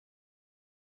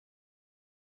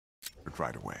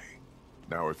right away.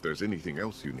 Now, if there's anything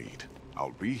else you need,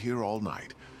 I'll be here all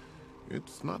night.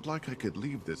 It's not like I could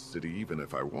leave this city even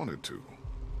if I wanted to.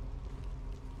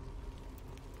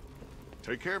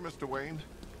 Take care, Mr. Wayne.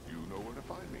 You know where to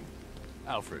find me.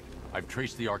 Alfred, I've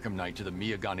traced the Arkham Knight to the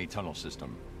Miagani tunnel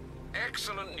system.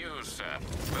 Excellent news, sir.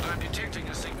 But I'm detecting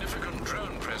a significant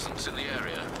drone presence in the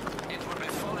area. It would be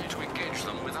folly to engage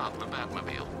them without the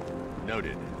Batmobile.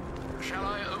 Noted. Shall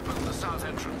I open the south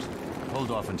entrance?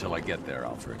 Hold off until I get there,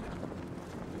 Alfred.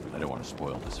 I don't want to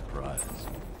spoil the surprise.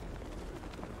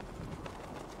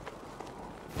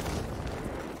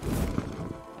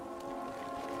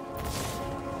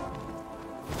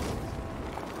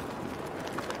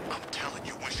 I'm telling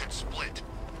you, we should split.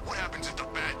 What happens if the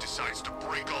Bat decides to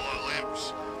break all our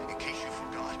limbs? In case you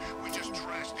forgot, we just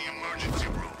trashed the emergency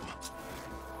room.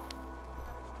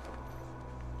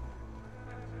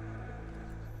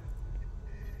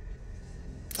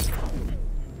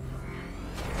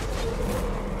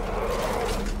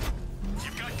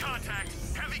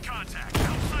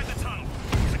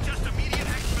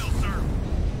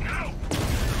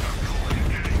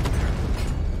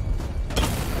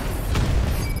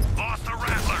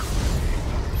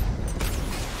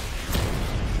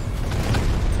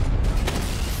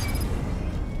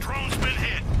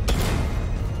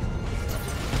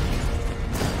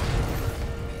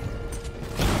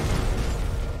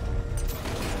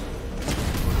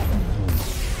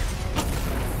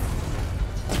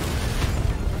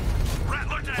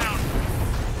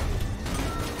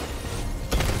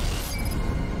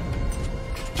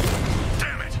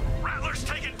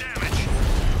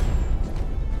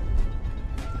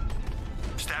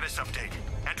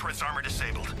 Armor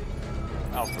disabled.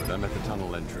 Alfred, I'm at the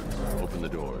tunnel entrance. Open the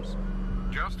doors.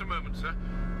 Just a moment, sir.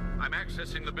 I'm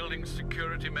accessing the building's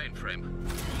security mainframe.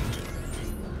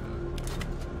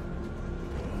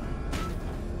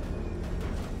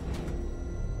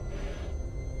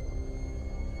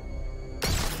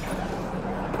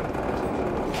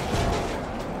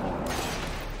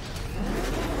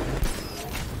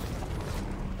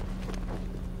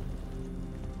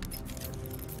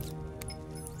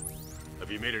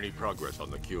 Have you made any progress on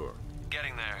the cure?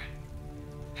 Getting there.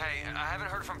 Hey, I haven't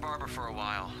heard from Barbara for a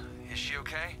while. Is she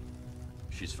okay?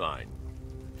 She's fine.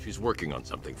 She's working on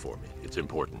something for me. It's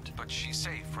important. But she's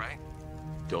safe, right?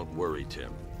 Don't worry,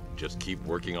 Tim. Just keep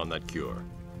working on that cure.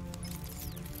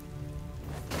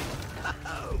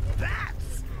 Oh,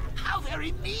 Bats! How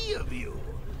very me of you!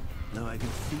 Though I can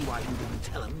see why you didn't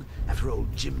tell him after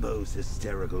old Jimbo's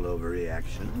hysterical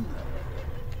overreaction.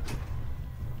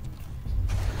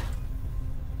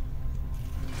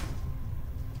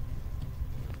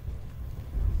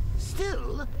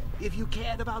 Still, if you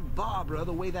cared about Barbara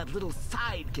the way that little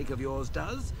sidekick of yours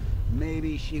does,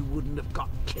 maybe she wouldn't have got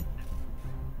kidnapped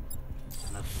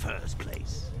in the first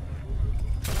place.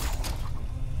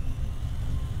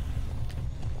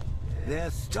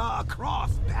 They're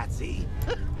star-crossed, Patsy.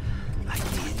 Like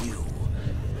me and you.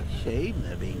 Shame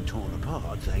they're being torn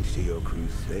apart thanks to your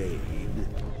crusade.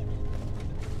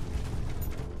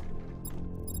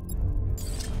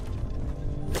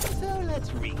 So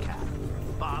let's recap.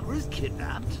 Barbara's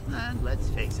kidnapped, and let's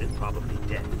face it, probably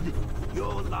dead.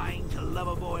 You're lying to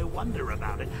Loverboy Wonder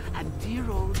about it, and dear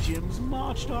old Jim's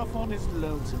marched off on his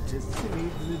lonesome to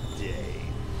save the day.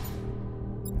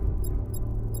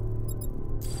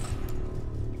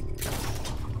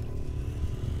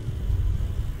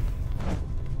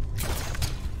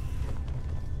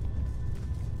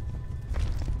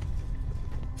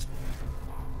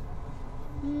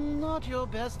 Not your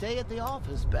best day at the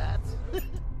office, Bats.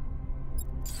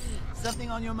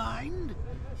 Something on your mind?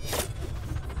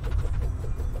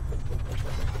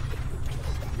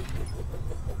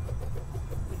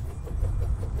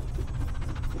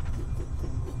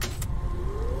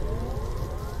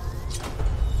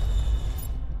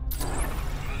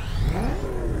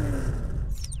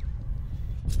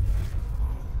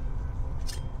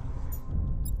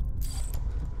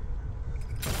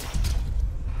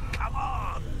 Come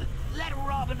on! Let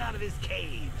Robin out of his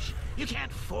cage! You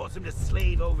can't force him to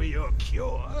slave over your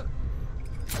cure.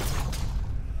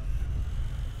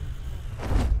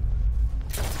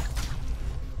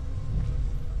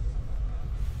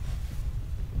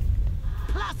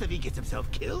 Plus, if he gets himself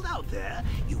killed out there,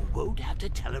 you won't have to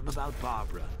tell him about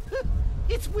Barbara.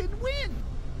 It's win-win.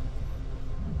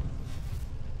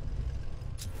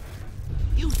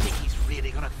 You think he's really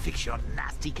gonna fix your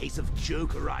nasty case of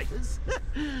Jokeritis?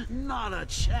 Not a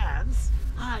chance.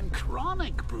 I'm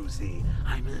chronic, Brucey.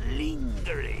 I'm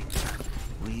lingering.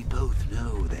 We both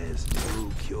know there's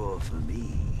no cure for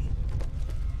me.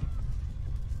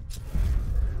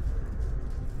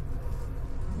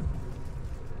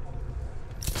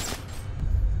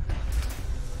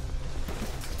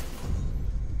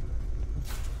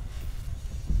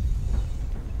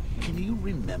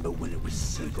 remember when it was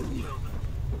simple?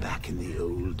 Back in the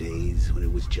old days when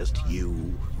it was just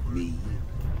you, me,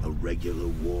 a regular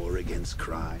war against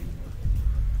crime?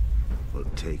 Well,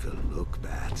 take a look,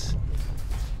 Bats.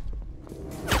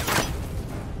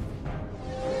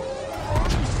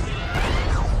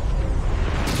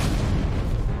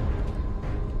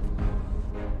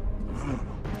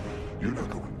 You're not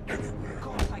going anywhere. Of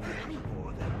course, I can any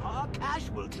more than our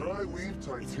casualty. Dry-weave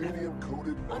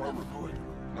titanium-coated armor.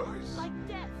 Nice. Like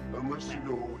death. Unless you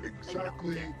know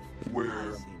exactly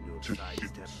where to shoot.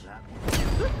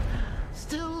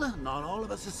 Still, not all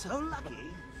of us are so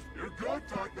lucky. You're good,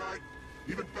 Dark Knight.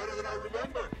 Even better than I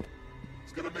remember.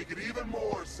 It's gonna make it even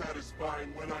more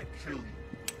satisfying when I kill you.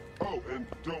 Oh, and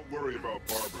don't worry about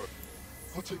Barbara.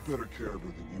 I'll take better care of her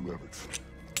than you ever did.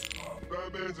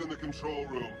 Batman's in the control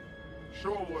room.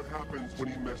 Show him what happens when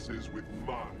he messes with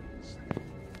minds.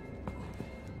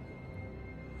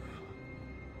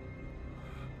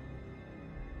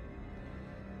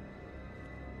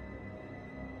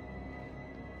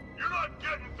 You're not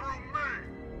getting through me!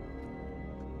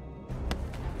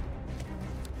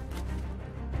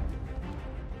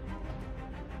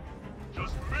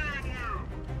 Just me and you!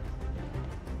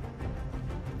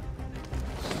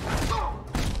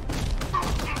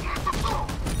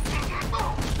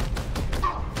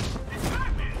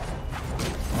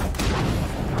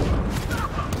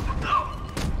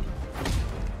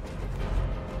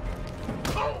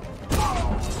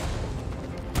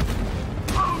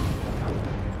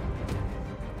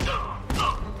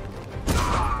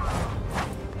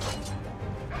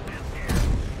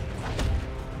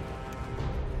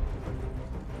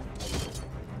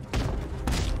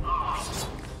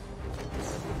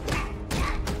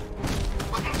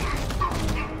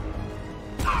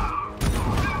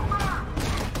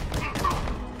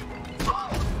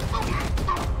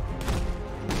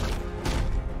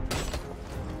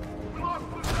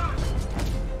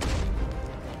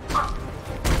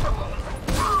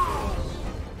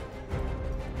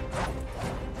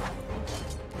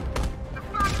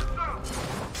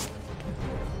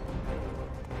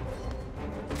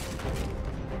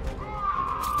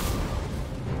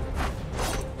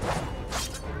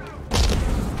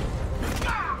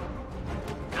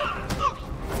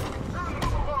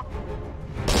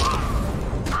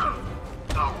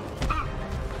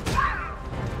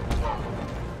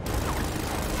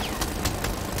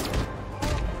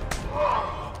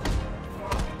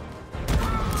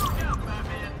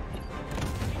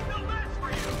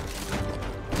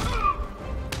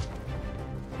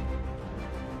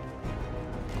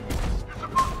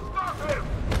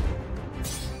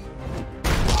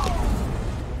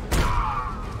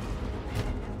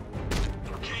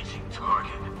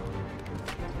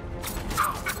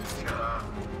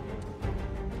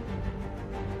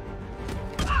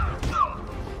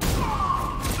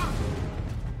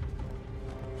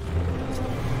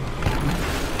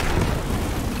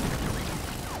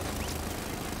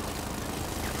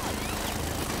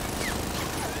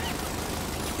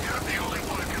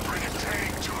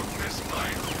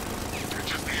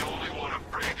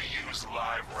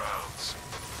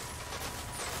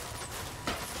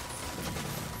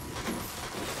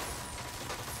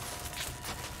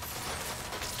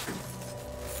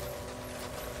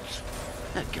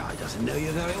 That guy doesn't know you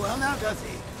very well now, does he?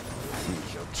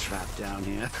 Think you're trapped down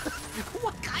here?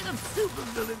 What kind of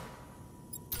supervillain?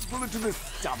 Bullet to the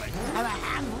stomach and a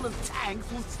handful of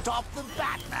tanks will stop the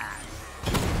Batman.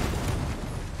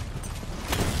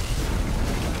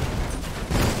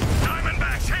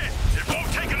 Diamondback's hit! It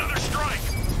won't take another strike!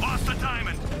 Lost the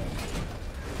diamond!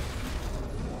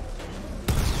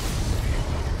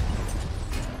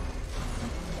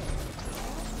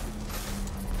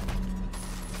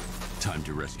 Time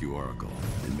to rescue Oracle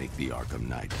and make the Arkham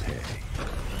Knight pay.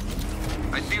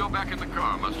 I see you're back in the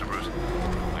car, Master Bruce.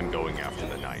 I'm going after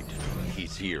the Knight.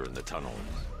 He's here in the tunnel.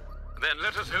 Then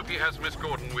let us hope he has Miss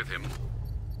Gordon with him.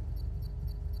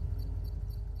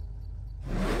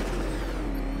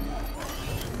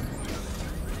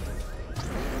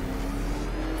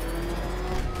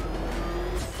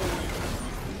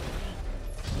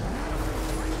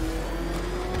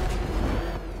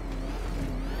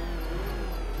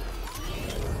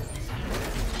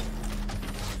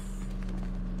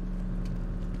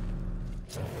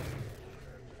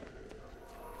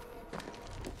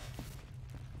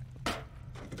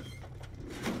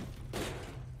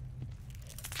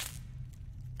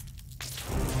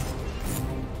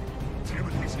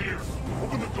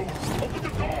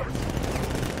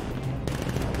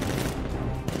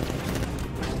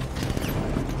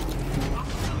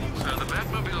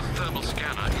 Thermal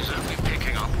scanner is only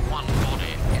picking up one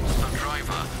body. It's the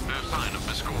driver. No sign of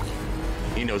Miss Gordon.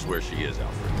 knows where she is,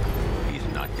 Alfred.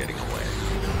 He's not getting away.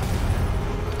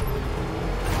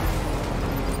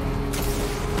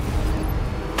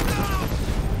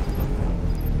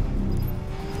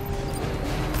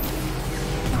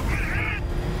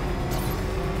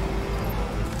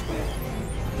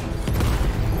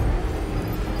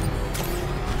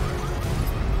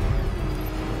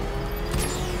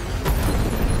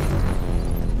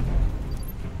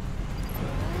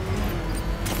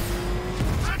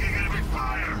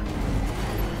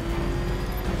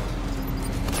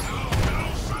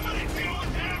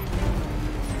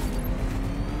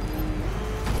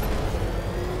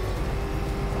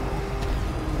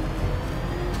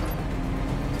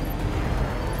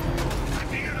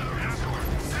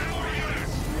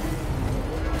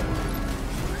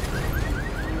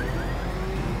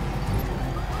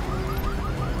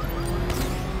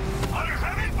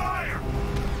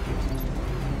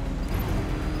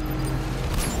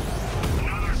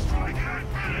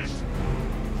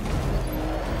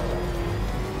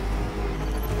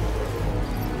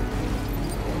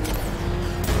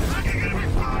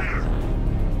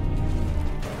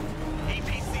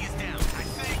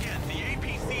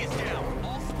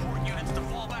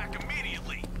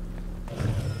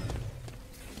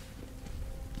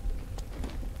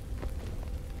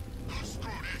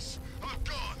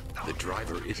 The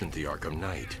driver isn't the Arkham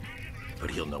Knight, but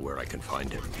he'll know where I can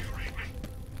find him.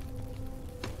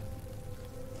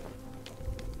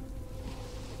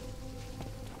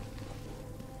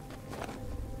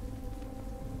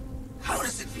 How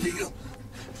does it feel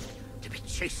to be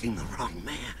chasing the wrong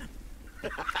man?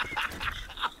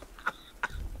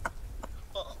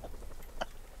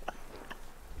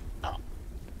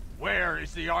 Where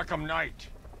is the Arkham Knight?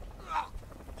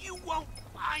 You won't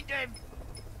find him!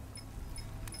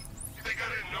 You think I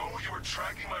didn't know you were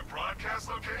tracking my broadcast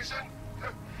location?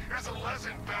 Here's a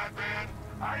lesson, Batman.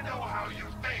 I know how you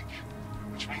think,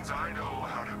 which means I know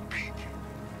how to beat you.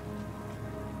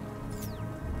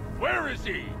 Where is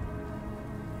he?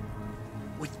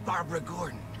 With Barbara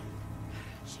Gordon.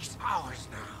 She's ours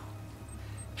now.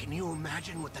 Can you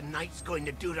imagine what the Knight's going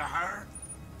to do to her?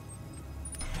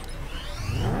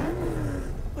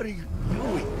 What are you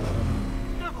doing?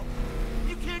 No!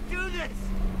 You can't do this!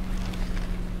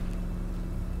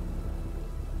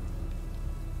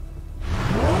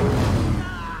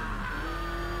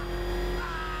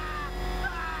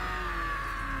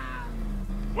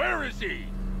 Where is he?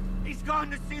 He's gone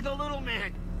to see the little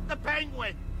man, the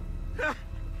Penguin.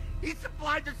 He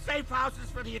supplied the safe houses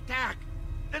for the attack.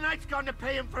 The Knight's gone to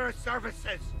pay him for his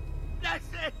services. That's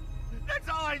it. That's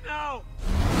all I know.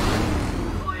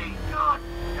 Please, God,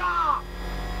 stop!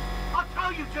 I'll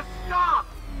tell you, just stop!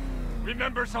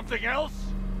 Remember something else?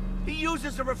 He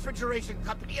uses a refrigeration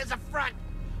company as a front.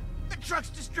 The trucks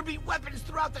distribute weapons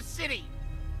throughout the city.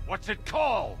 What's it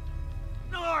called?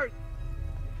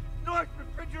 North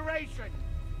Refrigeration.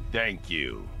 Thank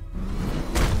you.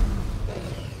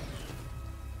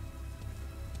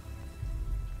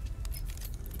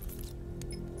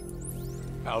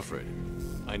 Alfred,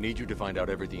 I need you to find out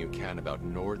everything you can about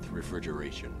North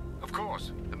Refrigeration. Of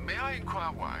course. May I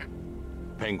inquire why?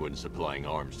 Penguin's supplying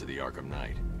arms to the Arkham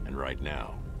Knight, and right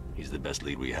now, he's the best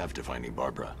lead we have to finding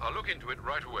Barbara. I'll look into it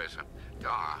right away, sir.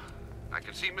 I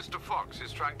can see Mr. Fox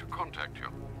is trying to contact you.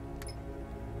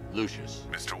 Lucius.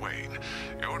 Mr. Wayne,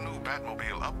 your new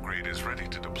Batmobile upgrade is ready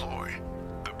to deploy.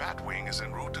 The Batwing is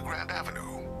en route to Grand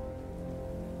Avenue.